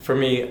For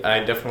me,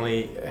 I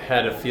definitely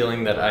had a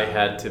feeling that I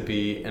had to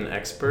be an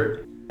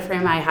expert. The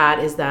frame I had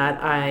is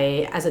that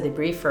as a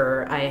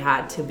debriefer, I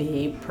had to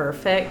be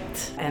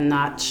perfect and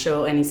not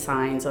show any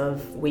signs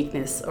of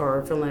weakness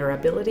or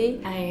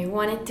vulnerability. I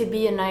wanted to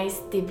be a nice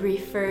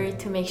debriefer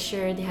to make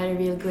sure they had a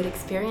real good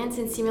experience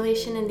in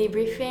simulation and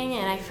debriefing,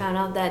 and I found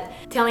out that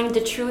telling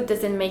the truth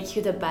doesn't make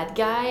you the bad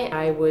guy.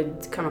 I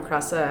would come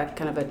across a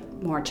kind of a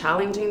more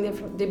challenging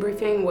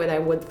debriefing where I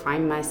would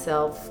find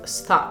myself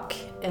stuck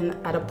and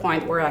at a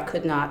point where I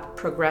could not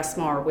progress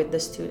more with the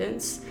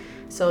students.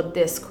 So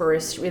this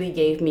course really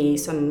gave me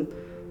some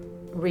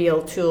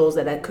real tools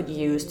that I could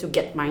use to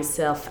get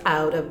myself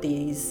out of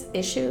these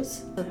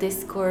issues. So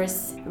this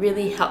course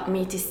really helped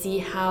me to see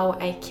how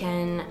I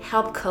can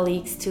help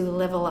colleagues to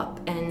level up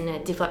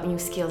and develop new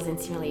skills in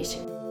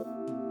simulation.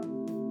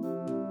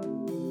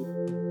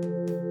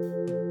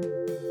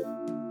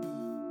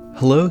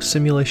 Hello,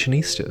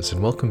 simulationistas,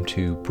 and welcome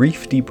to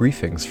Brief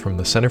Debriefings from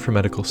the Center for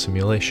Medical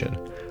Simulation.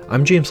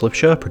 I'm James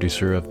Lipshaw,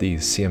 producer of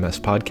these CMS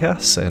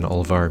podcasts and all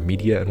of our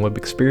media and web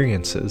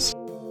experiences.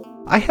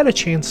 I had a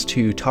chance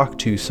to talk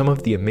to some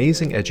of the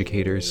amazing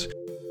educators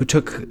who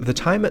took the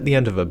time at the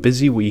end of a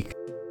busy week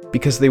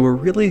because they were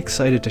really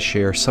excited to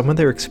share some of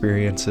their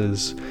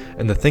experiences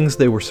and the things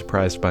they were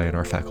surprised by in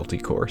our faculty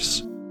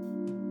course.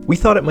 We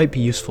thought it might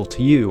be useful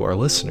to you, our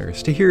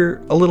listeners, to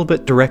hear a little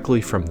bit directly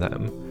from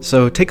them.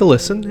 So take a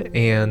listen,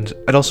 and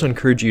I'd also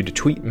encourage you to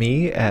tweet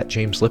me at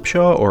James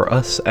Lipshaw or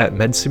us at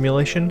Med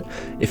Simulation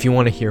if you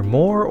want to hear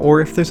more or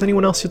if there's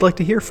anyone else you'd like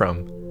to hear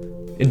from.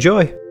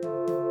 Enjoy!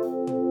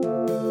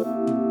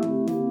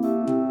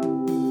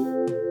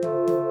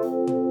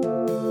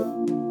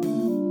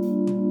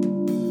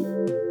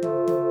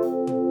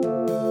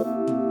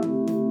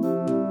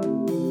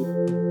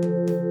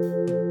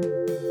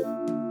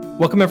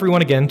 Welcome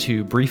everyone again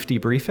to Brief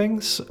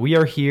Debriefings. We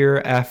are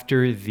here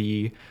after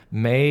the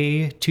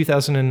May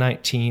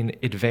 2019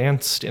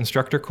 Advanced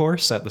Instructor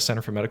Course at the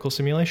Center for Medical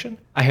Simulation.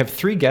 I have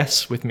three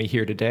guests with me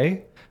here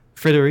today.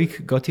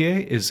 Frédérique Gauthier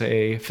is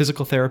a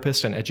physical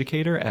therapist and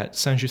educator at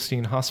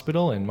Sainte-Justine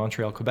Hospital in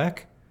Montreal,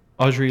 Quebec.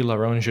 Audrey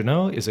Larone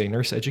Juneau is a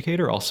nurse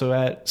educator also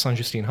at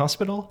Sainte-Justine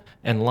Hospital,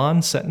 and Lon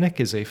Setnik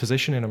is a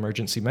physician in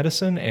emergency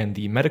medicine and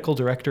the medical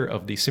director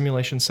of the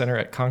Simulation Center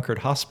at Concord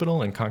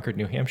Hospital in Concord,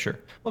 New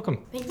Hampshire.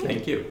 Welcome.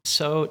 Thank you.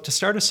 So to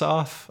start us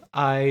off,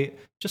 I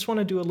just want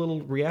to do a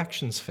little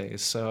reactions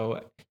phase.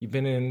 So you've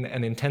been in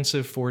an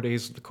intensive 4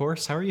 days of the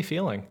course. How are you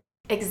feeling?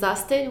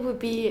 Exhausted would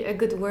be a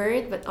good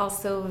word, but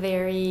also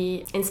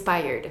very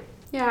inspired.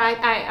 Yeah,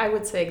 I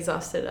would say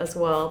exhausted as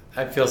well.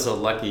 I feel so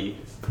lucky,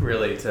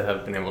 really, to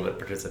have been able to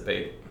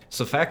participate.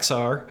 So facts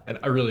are, and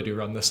I really do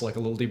run this like a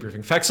little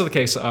debriefing, facts of the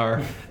case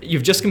are,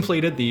 you've just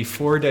completed the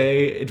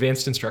 4-day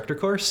Advanced Instructor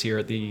Course here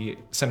at the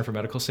Center for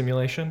Medical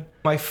Simulation.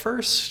 My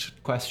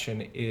first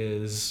question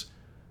is,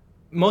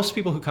 most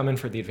people who come in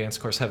for the advanced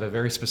course have a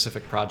very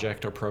specific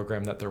project or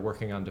program that they're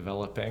working on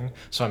developing.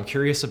 So I'm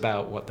curious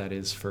about what that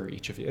is for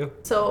each of you.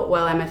 So,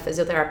 well, I'm a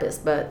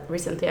physiotherapist, but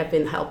recently I've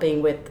been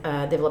helping with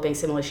developing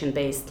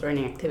simulation-based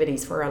learning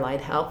activities for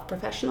allied health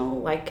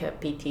professionals like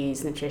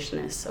PTs,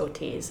 nutritionists,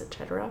 OTs,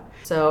 etc.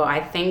 So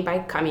I think by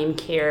coming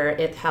here,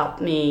 it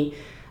helped me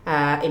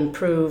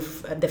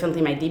improve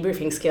definitely my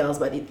debriefing skills,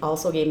 but it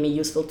also gave me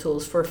useful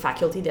tools for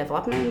faculty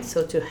development,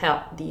 so to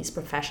help these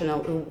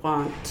professionals who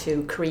want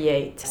to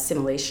create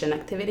simulation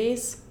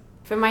activities.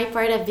 For my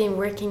part, I've been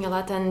working a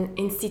lot on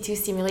in-situ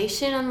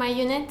simulation on my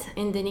unit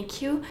in the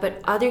NICU, but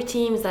other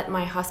teams at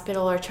my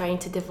hospital are trying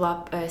to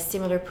develop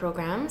similar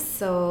programs.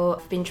 So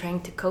I've been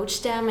trying to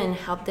coach them and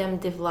help them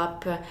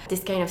develop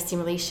this kind of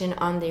simulation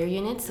on their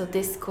unit. So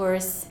this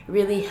course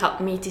really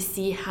helped me to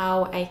see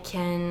how I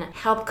can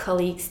help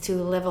colleagues to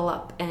level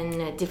up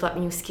and develop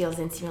new skills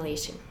in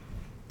simulation.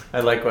 I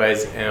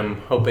likewise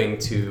am hoping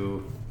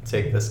to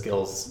take the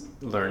skills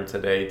learned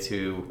today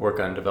to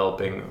work on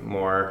developing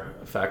more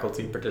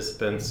faculty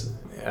participants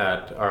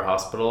at our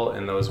hospital,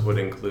 and those would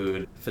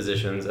include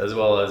physicians as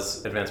well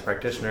as advanced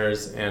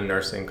practitioners and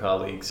nursing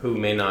colleagues who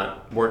may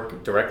not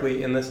work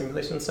directly in the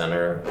simulation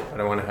center,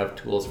 but I want to have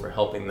tools for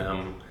helping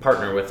them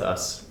partner with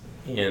us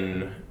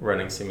in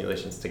running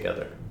simulations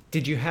together.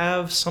 Did you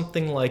have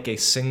something like a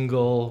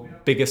single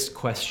biggest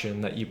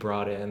question that you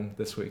brought in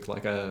this week,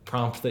 like a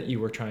prompt that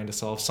you were trying to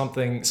solve,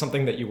 something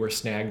that you were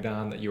snagged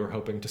on that you were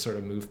hoping to sort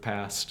of move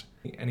past?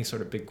 Any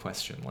sort of big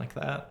question like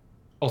that?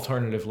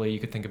 Alternatively, you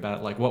could think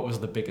about like what was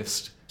the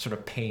biggest sort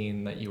of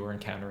pain that you were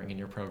encountering in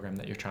your program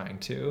that you're trying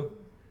to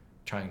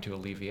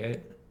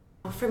alleviate?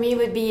 For me, it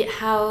would be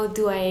how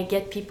do I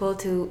get people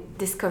to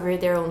discover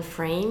their own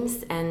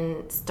frames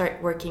and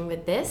start working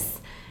with this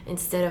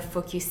instead of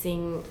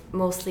focusing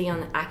mostly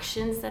on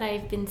actions that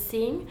I've been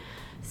seeing.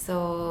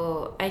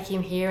 So I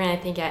came here and I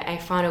think I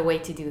found a way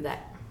to do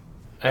that.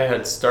 I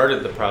had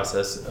started the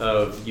process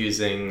of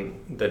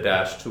using the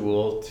Dash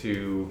tool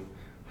to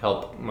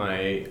help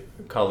my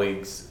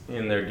colleagues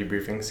in their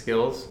debriefing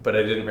skills, but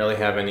I didn't really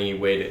have any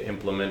way to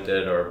implement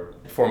it or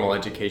formal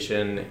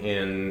education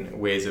in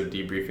ways of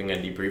debriefing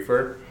a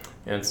debriefer.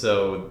 And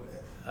so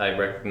I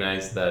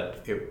recognized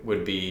that it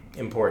would be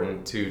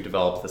important to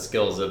develop the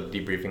skills of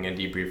debriefing a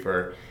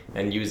debriefer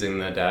and using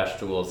the DASH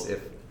tools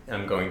if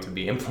I'm going to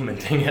be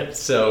implementing it.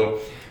 So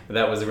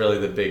that was really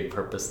the big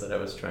purpose that I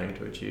was trying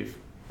to achieve.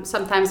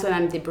 Sometimes when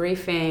I'm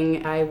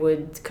debriefing, I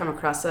would come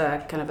across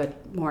a kind of a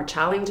more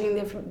challenging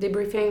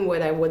debriefing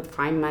where I would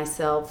find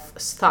myself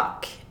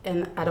stuck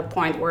and at a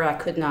point where I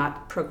could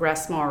not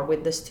progress more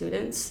with the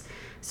students.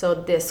 So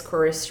this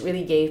course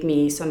really gave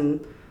me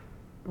some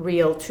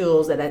real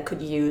tools that I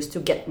could use to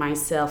get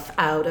myself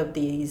out of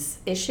these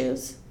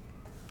issues.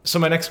 So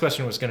my next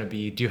question was going to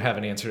be, do you have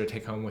an answer to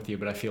take home with you?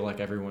 But I feel like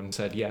everyone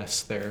said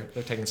yes, they're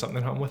taking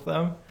something home with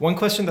them. One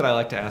question that I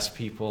like to ask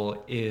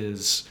people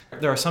is,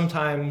 there are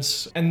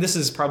sometimes, and this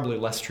is probably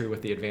less true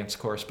with the advanced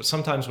course, but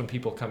sometimes when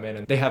people come in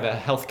and they have a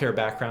healthcare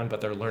background,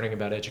 but they're learning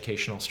about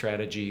educational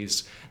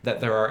strategies, that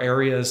there are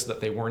areas that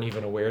they weren't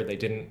even aware they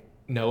didn't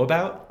know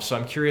about. So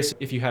I'm curious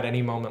if you had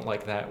any moment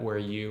like that where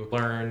you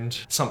learned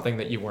something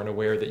that you weren't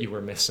aware that you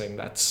were missing,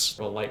 that's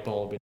a light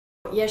bulb.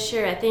 Yeah,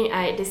 sure. I think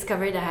I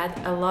discovered I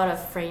had a lot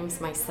of frames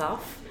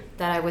myself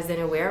that I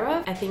wasn't aware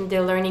of. I think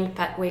the learning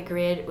pathway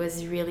grid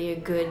was really a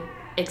good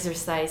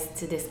exercise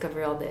to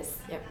discover all this.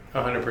 Yep.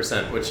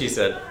 100%. What she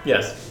said.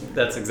 Yes,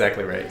 that's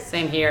exactly right.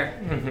 Same here.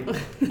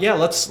 Yeah,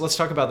 let's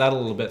talk about that a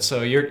little bit.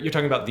 So you're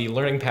talking about the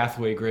learning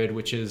pathway grid,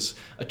 which is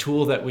a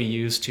tool that we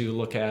use to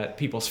look at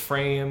people's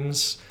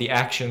frames, the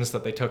actions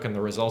that they took and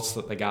the results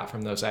that they got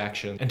from those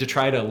actions, and to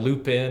try to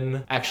loop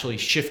in actually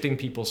shifting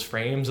people's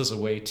frames as a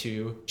way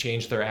to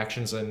change their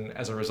actions and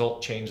as a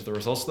result change the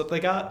results that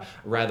they got,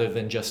 rather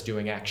than just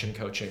doing action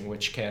coaching,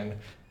 which can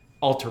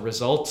alter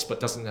results, but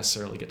doesn't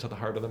necessarily get to the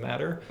heart of the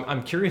matter.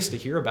 I'm curious to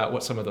hear about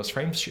what some of those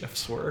frame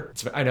shifts were.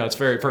 I know it's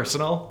very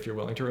personal, if you're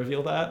willing to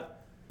reveal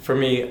that. For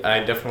me,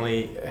 I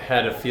definitely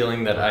had a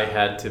feeling that I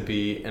had to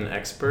be an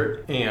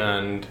expert,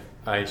 and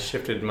I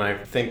shifted my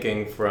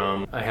thinking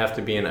from I have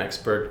to be an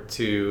expert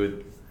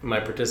to my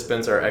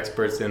participants are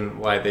experts in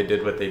why they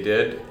did what they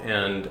did,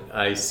 and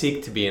I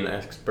seek to be an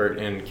expert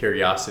in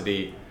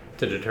curiosity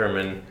to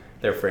determine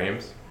their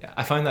frames.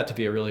 I find that to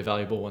be a really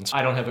valuable one.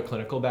 I don't have a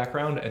clinical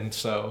background, and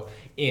so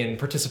in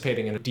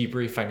participating in a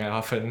debriefing, I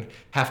often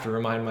have to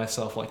remind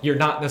myself, like, you're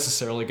not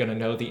necessarily going to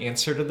know the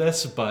answer to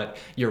this, but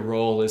your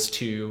role is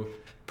to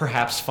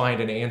perhaps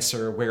find an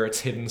answer where it's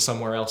hidden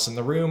somewhere else in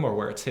the room or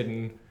where it's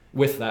hidden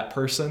with that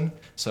person.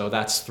 So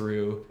that's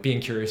through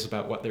being curious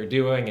about what they're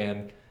doing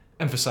and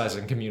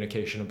emphasizing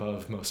communication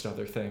above most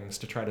other things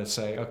to try to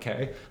say,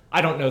 okay,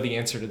 I don't know the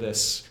answer to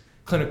this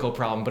clinical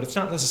problem, but it's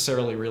not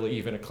necessarily really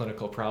even a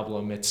clinical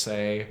problem. It's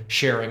a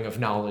sharing of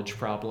knowledge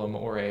problem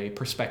or a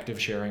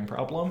perspective sharing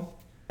problem.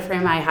 The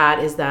frame I had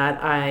is that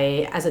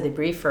as a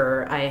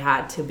debriefer, I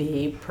had to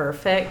be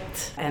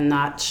perfect and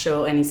not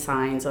show any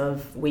signs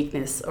of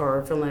weakness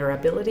or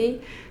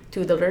vulnerability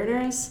to the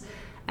learners.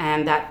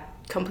 And that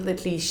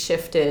completely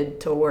shifted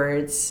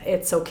towards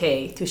it's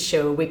okay to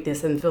show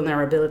weakness and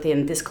vulnerability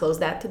and disclose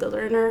that to the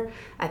learner.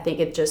 I think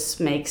it just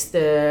makes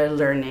the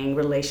learning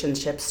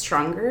relationship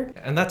stronger.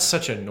 And that's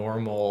such a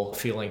normal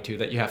feeling too,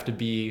 that you have to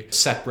be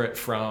separate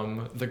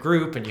from the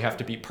group and you have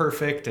to be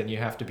perfect and you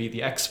have to be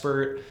the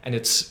expert. And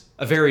it's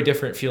a very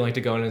different feeling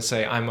to go in and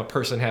say, I'm a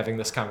person having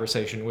this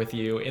conversation with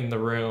you in the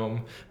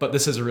room, but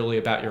this is really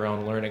about your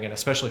own learning. And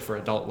especially for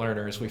adult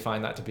learners, we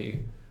find that to be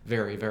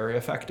very, very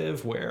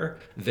effective, where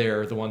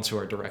they're the ones who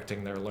are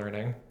directing their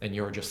learning and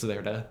you're just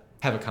there to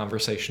have a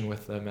conversation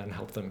with them and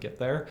help them get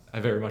there. I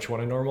very much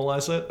want to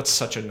normalize it. It's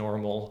such a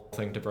normal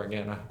thing to bring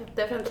in.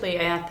 Definitely.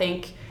 I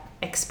think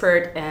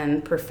expert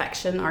and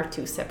perfection are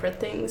two separate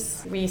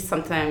things. We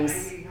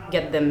sometimes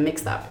get them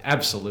mixed up.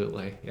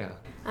 Absolutely, yeah.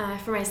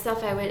 For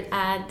myself, I would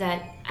add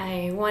that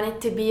I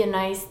wanted to be a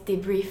nice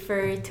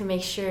debriefer to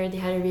make sure they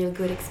had a real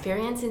good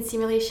experience in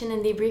simulation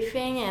and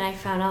debriefing, and I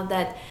found out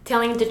that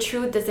telling the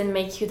truth doesn't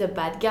make you the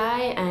bad guy,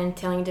 and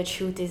telling the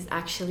truth is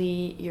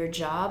actually your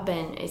job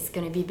and it's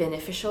going to be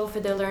beneficial for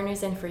the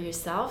learners and for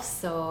yourself.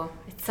 So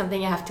it's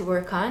something I have to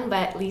work on,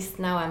 but at least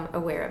now I'm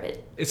aware of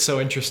it. It's so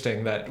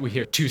interesting that we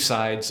hear two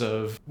sides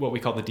of what we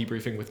call the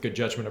debriefing with good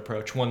judgment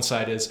approach. One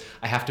side is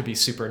I have to be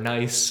super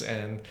nice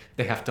and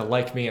they have to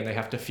like me and they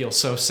have to feel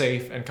so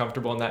safe and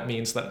comfortable, and that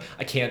means that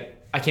I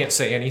can't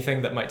say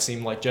anything that might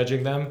seem like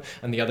judging them.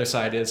 And the other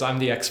side is I'm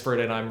the expert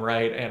and I'm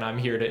right and I'm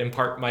here to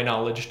impart my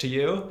knowledge to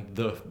you.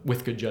 The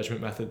with good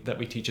judgment method that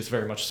we teach is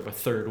very much a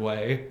third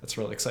way. It's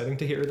really exciting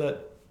to hear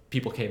that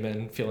people came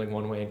in feeling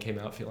one way and came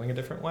out feeling a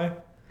different way.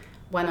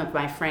 One of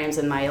my frames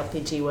in my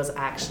LPG was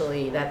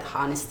actually that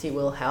honesty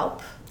will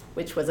help,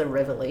 which was a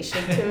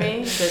revelation to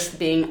me. Just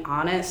being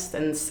honest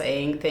and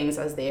saying things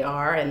as they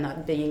are and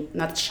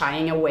not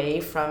shying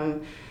away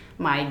from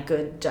my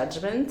good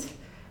judgment.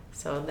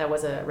 So that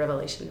was a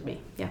revelation to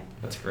me. Yeah.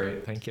 That's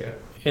great. Thank you.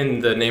 In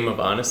the name of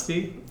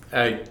honesty,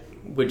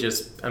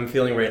 I'm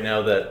feeling right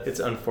now that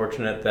it's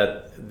unfortunate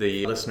that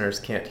the listeners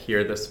can't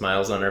hear the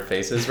smiles on our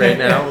faces right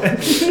now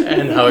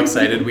and how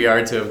excited we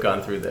are to have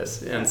gone through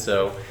this. And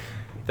so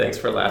thanks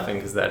for laughing,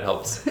 because that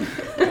helps.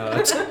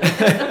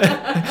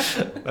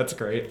 That's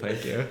great.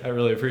 Thank you. I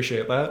really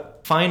appreciate that.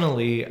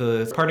 Finally,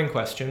 the parting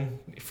question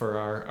for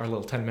our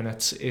little 10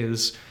 minutes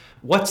is,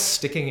 What's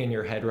sticking in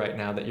your head right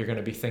now that you're going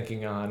to be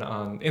thinking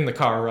on in the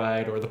car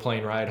ride or the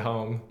plane ride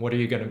home? What are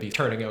you going to be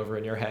turning over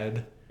in your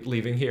head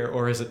leaving here,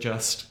 or is it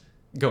just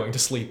going to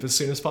sleep as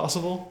soon as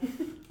possible?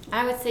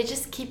 I would say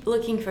just keep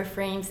looking for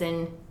frames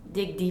and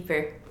dig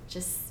deeper.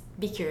 Just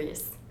be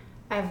curious.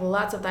 I have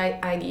lots of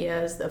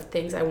ideas of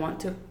things I want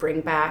to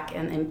bring back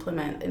and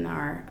implement in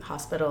our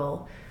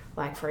hospital.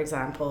 Like, for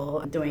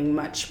example, doing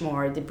much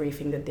more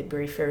debriefing, the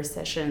debriefer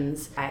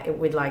sessions. I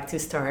would like to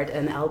start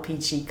an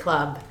LPG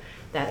club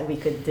that we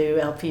could do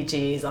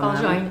LPGs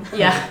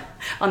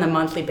on a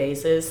monthly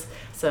basis.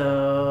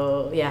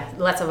 So yeah,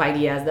 lots of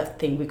ideas that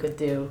thing we could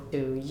do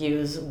to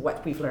use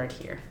what we've learned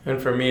here.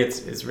 And for me,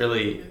 it's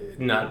really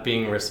not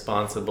being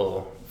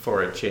responsible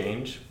for a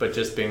change, but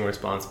just being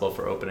responsible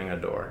for opening a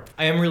door.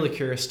 I am really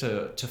curious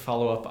to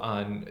follow up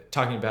on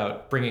talking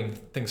about bringing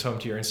things home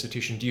to your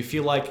institution. Do you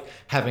feel like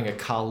having a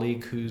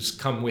colleague who's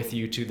come with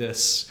you to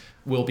this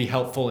will be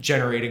helpful in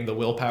generating the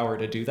willpower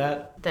to do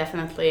that?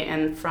 Definitely.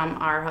 And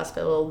from our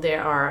hospital,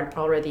 there are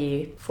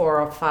already 4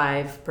 or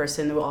 5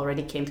 persons who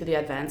already came to the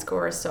advanced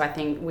course. So I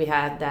think we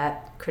had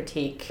that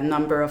critique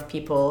number of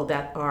people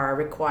that are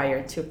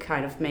required to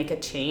kind of make a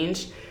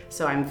change.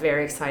 So I'm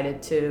very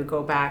excited to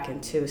go back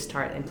and to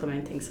start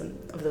implementing some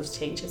of those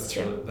changes.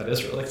 That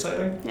is really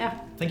exciting. Yeah.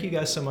 Thank you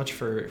guys so much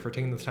for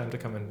taking the time to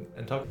come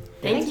and talk.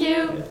 Thank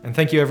you. And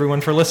thank you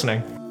everyone for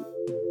listening.